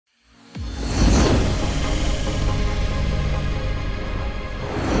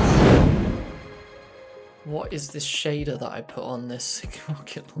What is this shader that I put on this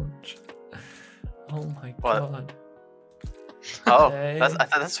rocket launch? Oh my god. Oh, Okay.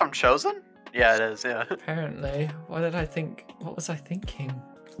 that's from Chosen? Yeah, it is, yeah. Apparently. What did I think? What was I thinking?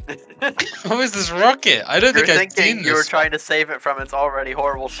 What was this rocket? I don't think I've seen this. You were trying to save it from its already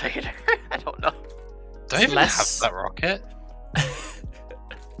horrible shader. I don't know. Do I even have that rocket?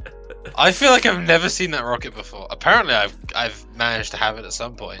 I feel like I've never seen that rocket before. Apparently, I've managed to have it at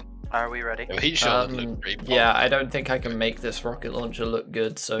some point. Are we ready? The heat shield looked pretty bomb. Yeah, I don't think I can make this rocket launcher look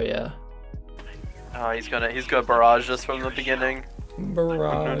good, so yeah. Oh, he's gonna barrage us from the beginning.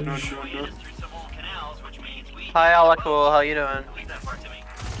 Barrage. Hi, Alakul, how you doing?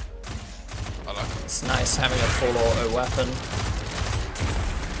 It's nice having a full auto weapon.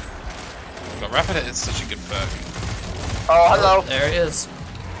 But rapid hit is such a good perk. Oh, hello. There he is.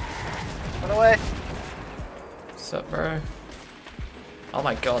 Run away. What's up, bro? Oh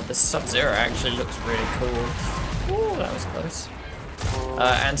my god, this Sub-Zero actually looks really cool. Ooh, that was close.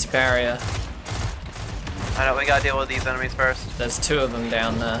 Anti-barrier. I know, we gotta deal with these enemies first. There's 2 of them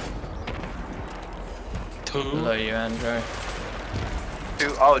down there. 2? Below you, Andrew.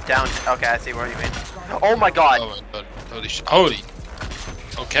 2? Oh, down. Okay, I see what you mean. Oh my god. Oh my god. Holy shit. Holy.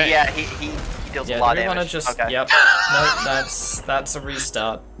 Okay. Yeah, he deals a lot of damage. Just, okay. Yep. No, that's a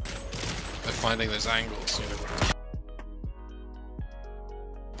restart. We're finding those angles.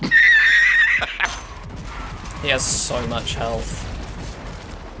 He has so much health.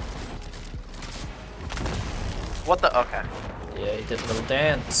 What the? Okay. Yeah, he did a little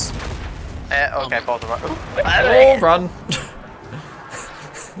dance. Okay, both of us. Oh, run!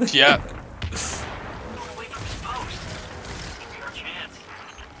 Yeah.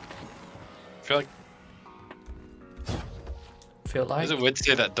 Feel like? There's a word to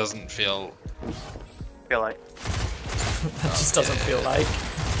say that doesn't feel... Feel like. That just doesn't feel like.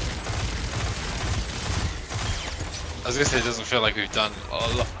 I was gonna say it doesn't feel like we've done a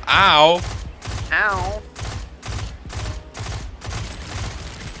lot. Ow! Ow!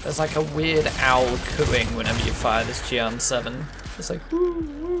 There's like a weird owl cooing whenever you fire this Gian-7. It's like woo,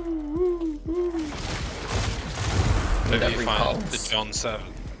 woo, woo, woo. Maybe Every you find pulse. the John 7.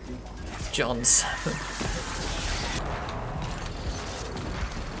 John 7.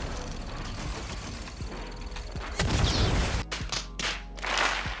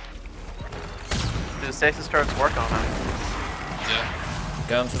 Do the stasis turrets work on him? Yeah.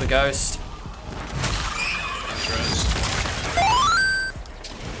 Going for the ghost. That's right.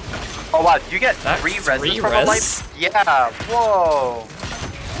 Oh wow, you get That's 3 reses 3 from a light? Yeah, whoa!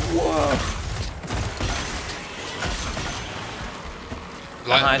 Whoa.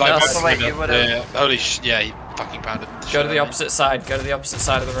 Behind Like, us. Wait, you would've- yeah. Holy sh! Yeah, he fucking pounded. Go to the opposite side. Go to the opposite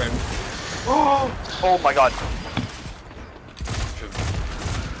side of the room. Oh my god.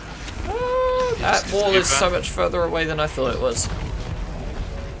 That wall is so much further away than I thought it was.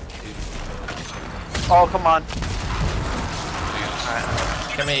 Oh, come on.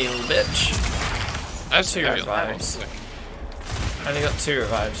 Come here, you little bitch. I have 2 revives. I only got 2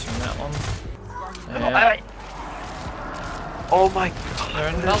 revives from that one. Yeah. Oh my god.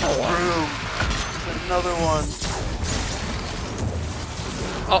 There's another one. There's another one.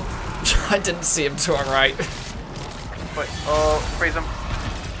 Oh, I didn't see him to our right. Wait, oh, freeze him.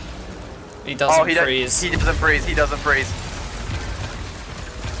 He doesn't he freeze. He doesn't freeze, he doesn't freeze.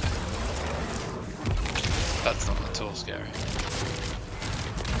 That's not at all scary.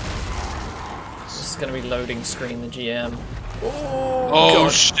 This is gonna be loading screen the GM. Oh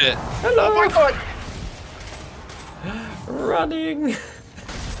God. shit! Hello. Oh my god. Running.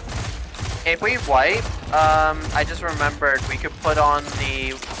 If we wipe, I just remembered we could put on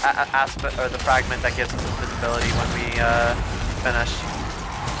the aspect or the fragment that gives us invisibility when we finish.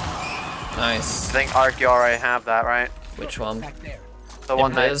 Nice. I think Ark, you already have that, right? Which one? The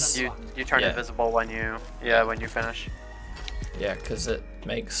one that Invis? you turn Yeah. invisible when you when you finish. Yeah, because it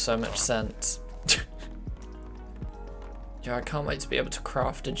makes so much sense. Yeah, I can't wait to be able to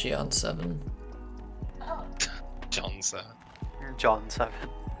craft a Gian-7. John 7. John 7.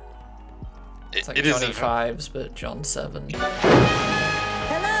 It's like It is Johnny a- 5s, but John 7.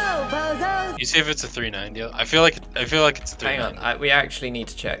 Hello, bozos. You see if it's a 390? I feel like it's a 390. Hang on, we actually need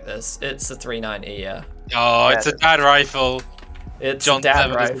to check this. It's a 390, yeah. Oh, it's a dad rifle. It's John a dad 7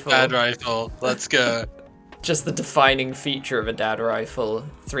 is a rifle. dad rifle. Let's go. Just the defining feature of a dad rifle.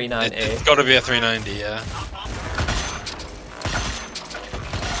 390. It's got to be a 390, yeah.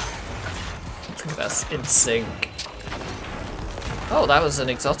 That's in sync. Oh, that was an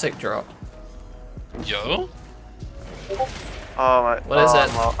exotic drop. Yo. Oh my. What is it?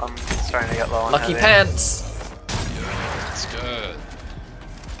 I'm starting to get low on Lucky heavy. pants. That's good.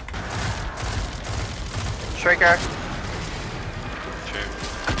 Shrieker. True.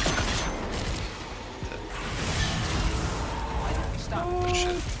 Oh,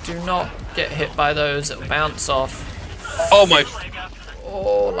 shit. Do not get hit by those, it'll bounce off. Oh my!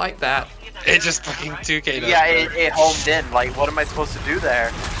 Oh, like that. It just fucking 2K'd us. Yeah, it homed in. Like, what am I supposed to do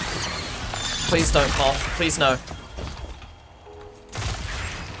there? Please don't moth, please no.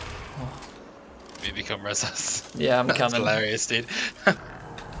 We become Resas. Yeah, I'm That's coming. hilarious, dude.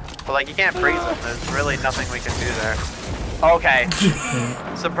 But like, you can't freeze them. There's really nothing we can do there. Okay.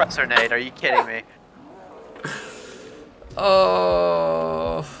 Suppressor nade. Are you kidding me?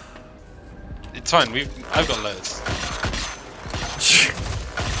 Oh. It's fine. I've got loads.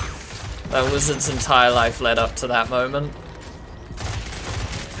 That was its entire life led up to that moment.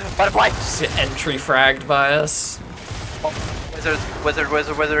 Butterfly. Just get entry fragged by us.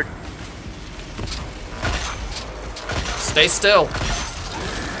 Wizard. Stay still.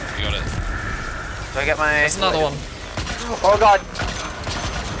 You got it. Do I get my... There's another one. Oh god.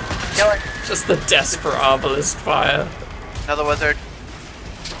 Kill it. Just the desperate arbalist fire. Another wizard.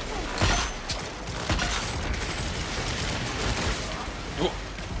 Ooh.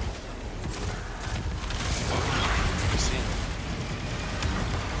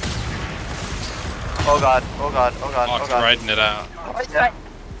 Oh god. Mark's riding it out.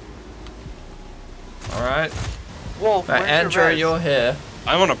 Alright. Wolf, Right, where's Andrew, your res? you're here.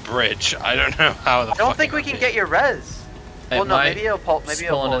 I'm on a bridge. I don't know how the I don't think we can get your res. Well, no, maybe it'll pull. Maybe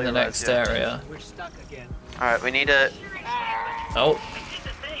it'll spawn pull in the your next res, yeah. area. All right, we need to. Oh,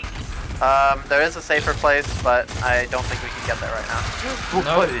 There is a safer place, but I don't think we can get there right now.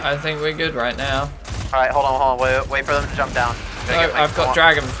 no, I think we're good right now. All right, hold on. Wait for them to jump down. No, I've got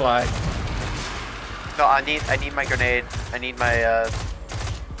dragonfly. No, I need my grenade. I need my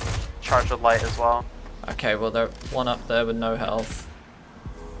charge with light as well. Okay, well, there's one up there with no health.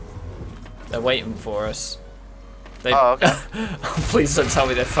 They're waiting for us. They... Oh, okay. Please don't tell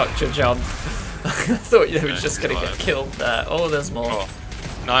me they fucked your jump. I thought you were just gonna get killed there. Oh, there's more. Oh.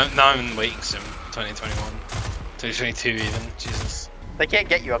 Now I'm in waiting sim 2021. 2022 even. Jesus. They can't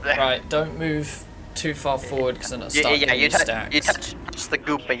get you up there. Right, don't move too far forward because then it'll start Yeah, getting you stacks. touch the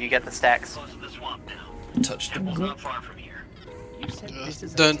goop and you get the stacks. Touch the goop.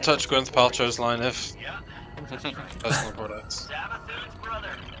 Don't touch Gwyneth Paltrow's line of personal products.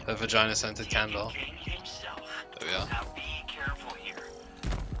 The vagina scented candle. There we are.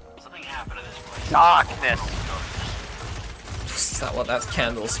 Darkness. Is that what that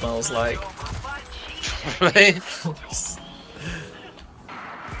candle smells like? Really?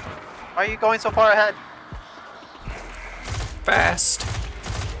 Why are you going so far ahead? Fast.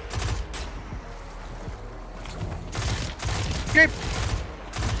 Creep.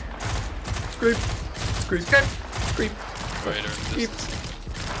 Screep. Screep. Creep. Screep. Greater Screep.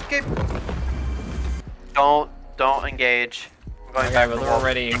 Creep. Don't engage. I'm going Okay, back well for they're wolf.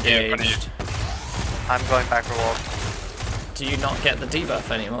 already engaged. I'm going back for wolf. Do you not get the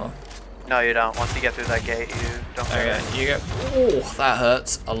debuff anymore? No, you don't. Once you get through that gate, you don't get Okay, it. you go. Oh, that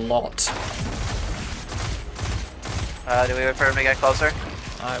hurts a lot. Do we wait for him to get closer?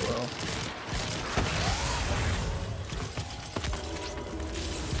 I will.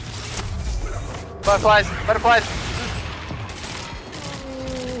 Butterflies! Butterflies!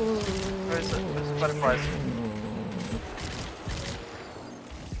 Where's the butterflies?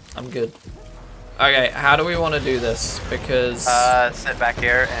 I'm good. Okay, how do we want to do this? Because Sit back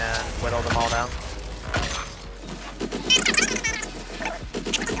here and whittle them all down.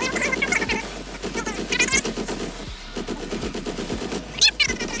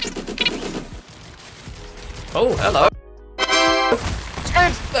 oh, hello.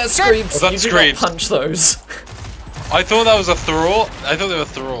 That screams. Oh, that you do screams. not punch those. I thought that was a thrall. I thought they were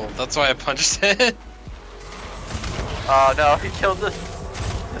thrall. That's why I punched it. Oh no, he killed the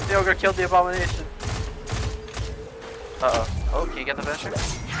ogre killed the abomination. Uh oh. Oh, can you get the finisher?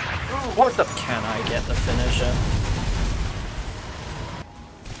 What the? Can I get the finisher?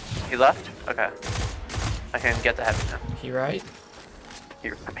 He left? Okay. I can get the heavy now. You right?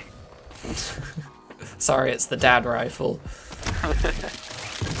 You're right. Sorry, it's the dad rifle.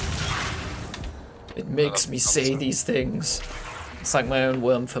 It makes me say these things. It's like my own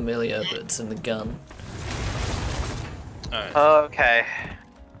worm familiar, but it's in the gun. Alright. Okay.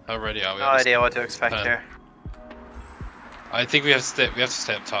 How ready are we? No idea what to expect here. I think we have to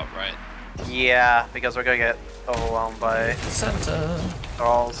stay up top, right? Yeah, because we're gonna get overwhelmed by Center.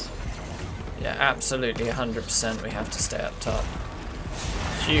 thralls. Yeah, absolutely 100% we have to stay up top.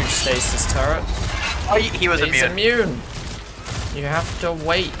 Huge stasis turret. Oh, he was He's immune. immune. You have to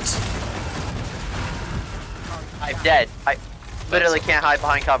wait. I'm dead. I literally can't hide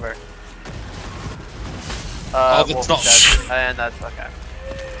behind cover. Oh, that's Wolf's not- dead. And that's okay.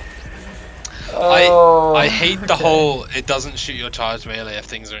 Oh, I hate the okay. whole it doesn't shoot your charge melee if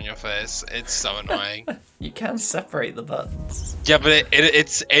things are in your face. It's so annoying. You can separate the buttons. Yeah, but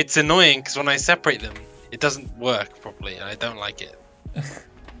it's annoying because when I separate them, it doesn't work properly, and I don't like it.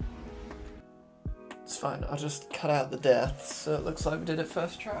 It's fine, I'll just cut out the deaths so it looks like we did it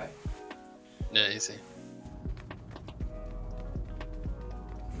first try. Yeah, easy.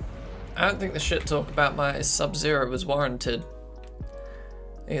 I don't think the shit talk about my Sub-Zero was warranted.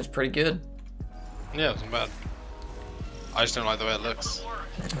 I think it's pretty good. Yeah, it wasn't bad. I just don't like the way it looks.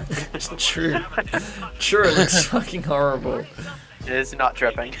 It's true. True, it looks fucking horrible. It is not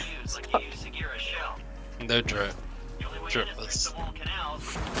dripping. No drip. Dripless.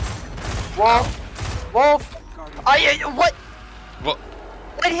 Wolf! Wolf! What? What?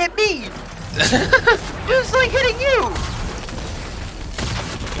 What hit me? Who's like hitting you?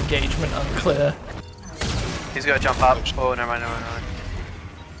 Engagement unclear. He's gonna jump up. Oh, never mind, never mind, never mind.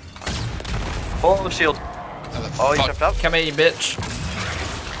 Oh, shield. How the Oh, he fuck? jumped up. Come here, you bitch.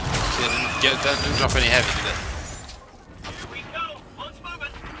 Don't drop any heavy, did it?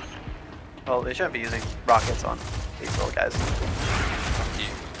 Well, they shouldn't be using rockets on these little guys. You.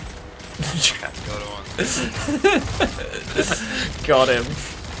 Go to one. Got him.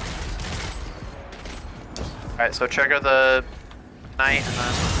 Alright, so trigger the knight and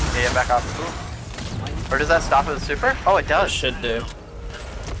then get back off. Ooh. Or does that stop with the super? Oh, it That does. should do.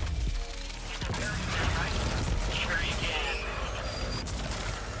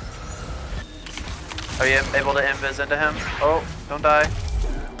 Are you able to invis into him? Oh, don't die.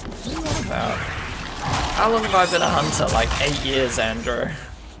 What about? How long have I been a hunter? Like 8 years, Andrew.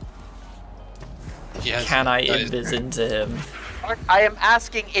 Yes, Can I that is invis true. into him? I am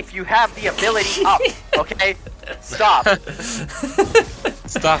asking if you have the ability up, okay? Stop.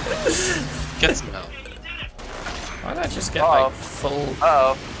 Stop it. Get some help. Why don't I just get Uh-oh. like full?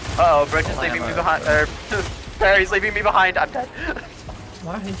 Uh-oh. Uh-oh, Bridge is leaving me Ammo. behind. Barry's leaving me behind. I'm dead.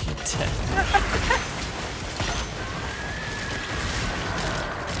 Why are you dead?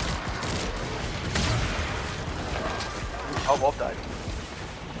 Oh, Wolf died.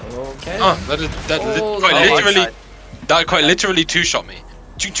 Okay. Oh, Oh, quite no, literally, I died. that quite literally two-shot me.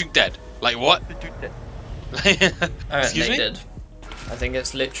 Chuk dead. Like what? Excuse me? Needed. I think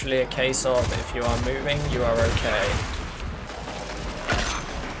it's literally a case of if you are moving, you are okay.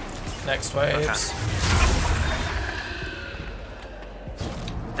 Next waves.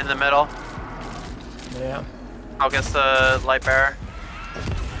 In the middle. Yeah. I'll get the light bearer.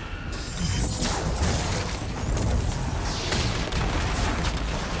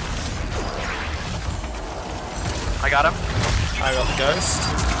 I got him. I got the ghost.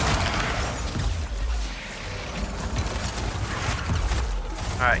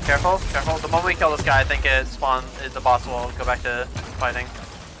 Alright, careful, careful. The moment we kill this guy, I think the boss will go back to fighting.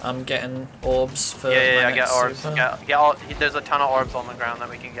 I'm getting orbs for Yeah, my get next orbs. super. Get all, there's a ton of orbs on the ground that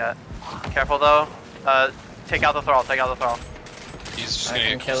we can get. Careful though. Take out the thrall, take out the thrall. He's just I gonna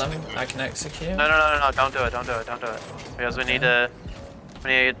can get kill him. something. I can execute. No, don't do it, don't do it, don't do it. Because we need to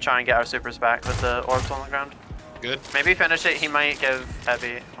try and get our supers back with the orbs on the ground. Good. Maybe finish it, he might give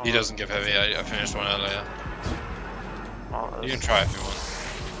heavy. Hold He on. doesn't give heavy. I finished one earlier. Oh, You can try if you want.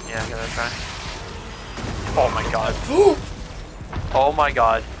 Yeah, give it a try. Oh my god. Oh my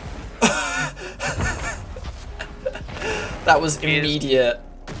god. That was He is- immediate.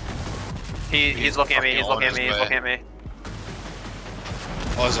 He's looking at me, he's looking at me, he's looking at me.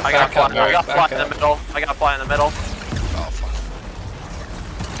 Oh, there's a I got back up fly, I there. got fly back in the up. middle. I got fly in the middle. Oh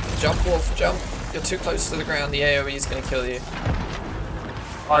fuck. Jump, Wolf, jump. You're too close to the ground. The AoE is going to kill you.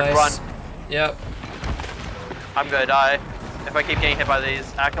 Run, run. Yep. I'm gonna die if I keep getting hit by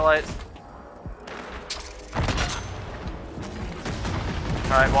these acolytes.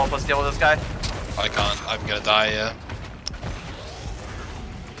 Alright, well, let's deal with this guy. I can't. I'm gonna die. Yeah.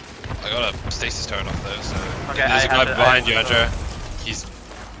 I got a stasis turret off though, so. Okay, There's a I guy have to- behind I you, have to- Andrew. He's.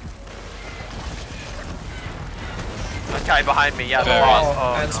 This guy behind me, yeah, the Barrier. boss. Oh,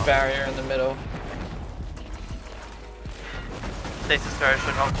 Oh, and no. barrier in the middle. Stasis turret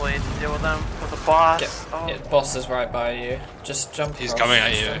should hopefully deal with them with the boss. Oh. Yeah, boss is right by you. Just jump He's across, coming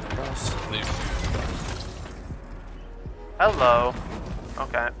at just you. jump across. Leave. Hello.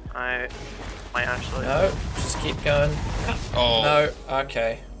 Okay, I might actually. No, just keep going. Oh. No,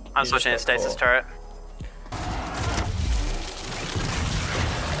 okay. I'm You switching to just got stasis caught. turret.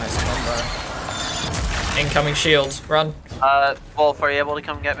 Nice combo. Incoming shields, run. Wolf, are you able to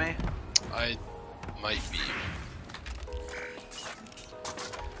come get me? I might be.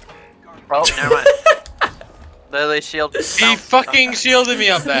 Oh, never mind. Literally shield. He bounced. fucking shielded me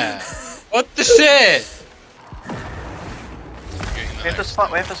up there. What the shit? We have to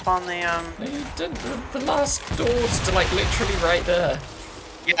spawn. We have to spawn the. No, you did the last door's to like literally right there.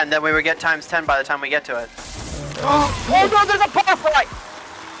 Yeah, and then we would get times 10 by the time we get to it. Oh no, there's a butterfly!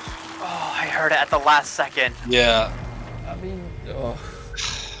 Oh, I heard it at the last second. Yeah. I mean, oh.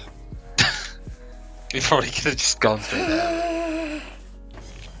 We probably could have just gone through there.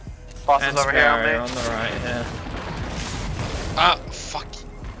 Boss is over here on me. On the right, yeah. Ah, fuck.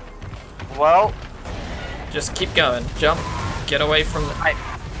 Well, just keep going. Jump. Get away from the. I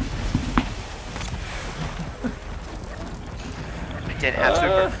didn't have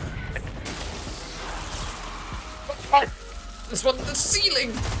super. This one, the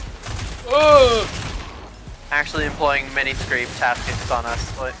ceiling. Oh! Actually employing mini scream tactics on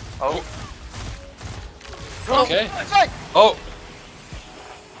us. Like, oh. Okay. That's right. Oh!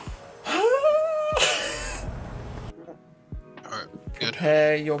 Alright, good.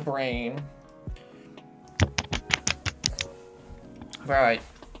 Prepare your brain. Right.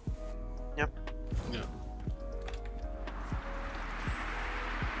 Yep. Yeah.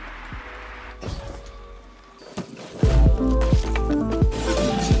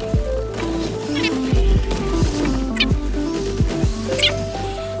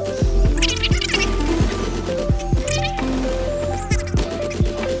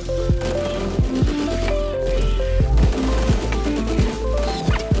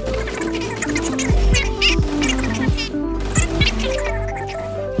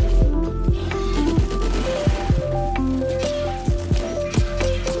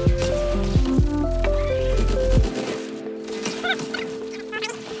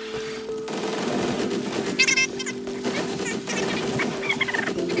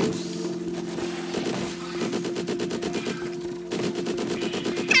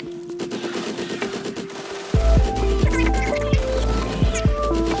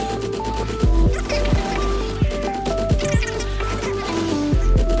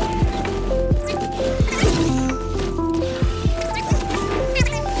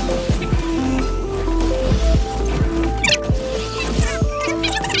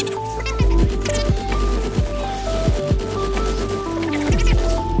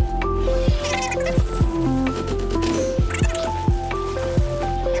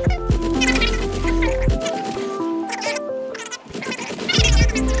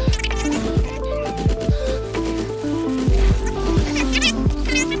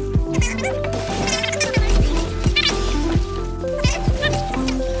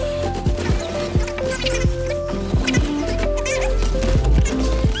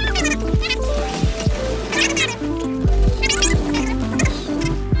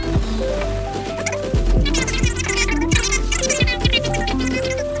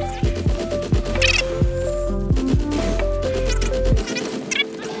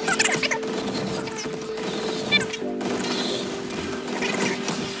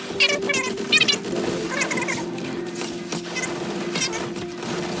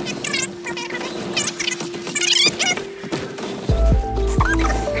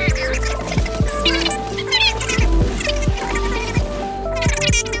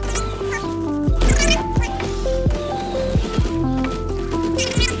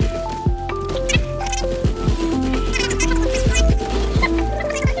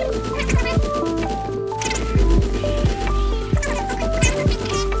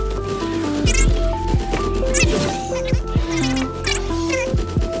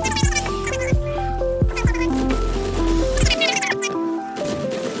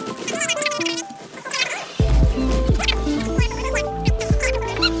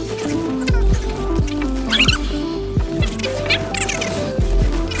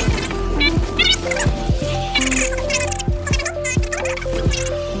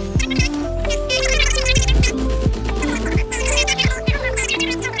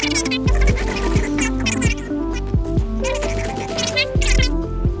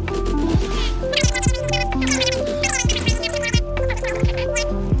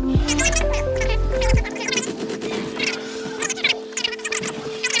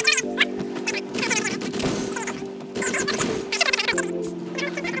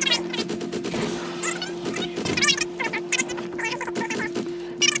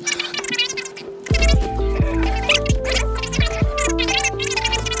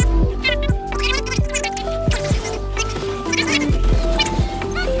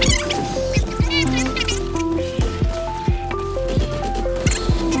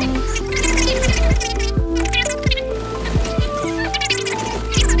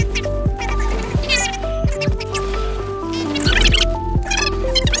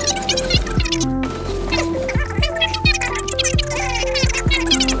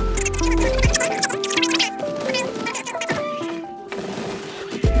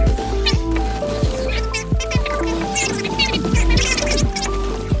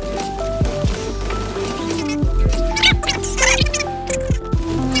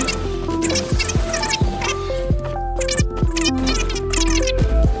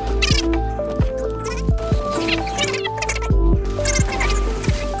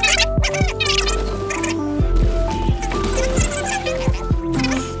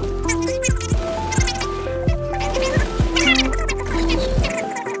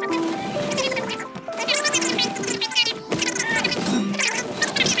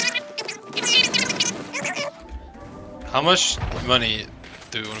 How much money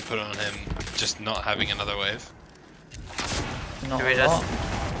do we want to put on him just not having another wave? Not Do we a just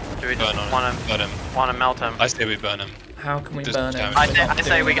lot. Burn him. want to melt him? I say we burn him. How can we Just burn him? damage. We're not I say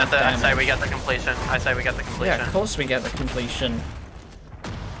doing we get the enough damage. completion. I say we get the completion. Yeah, of course we get the completion.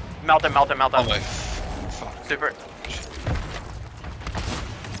 Melt him, melt him, melt him. Oh my fuck. Super.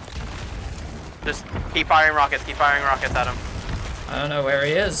 Just keep firing rockets at him. I don't know where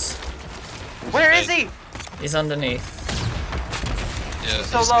he is. Where is he? He's underneath. Yeah,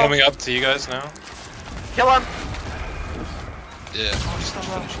 So he's low. coming up to you guys now. Kill him. Yeah. Just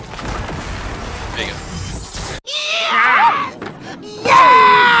finish him. There you go.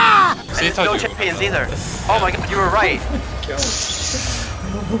 See, I told No you champions about either. Oh my god, you were right. that.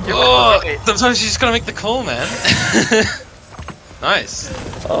 You were Oh, right. sometimes you just gotta make the call, man. Nice.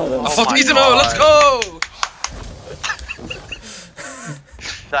 Oh, I Oh fucking my need to know. Let's go.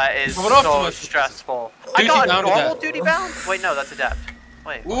 That is What else am so I- stressful. I Duty got a bound normal adept. duty bound? Wait, no, that's adept.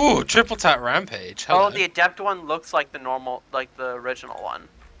 Wait. Ooh, triple tap rampage. Oh, Hello. the adept one looks like the normal, like the original one.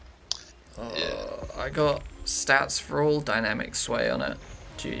 I got stats for all dynamic sway on it.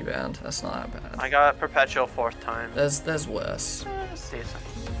 Duty bound. That's not that bad. I got perpetual 4th time. There's worse. It's decent.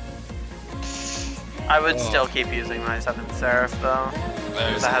 I would still keep using my 7th Seraph though.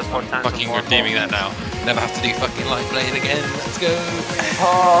 There's, that has 4 times fucking more redeeming that now. Never have to do fucking LightBlade again. Let's go.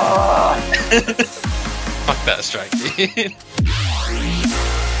 Oh. Fuck that strike, dude.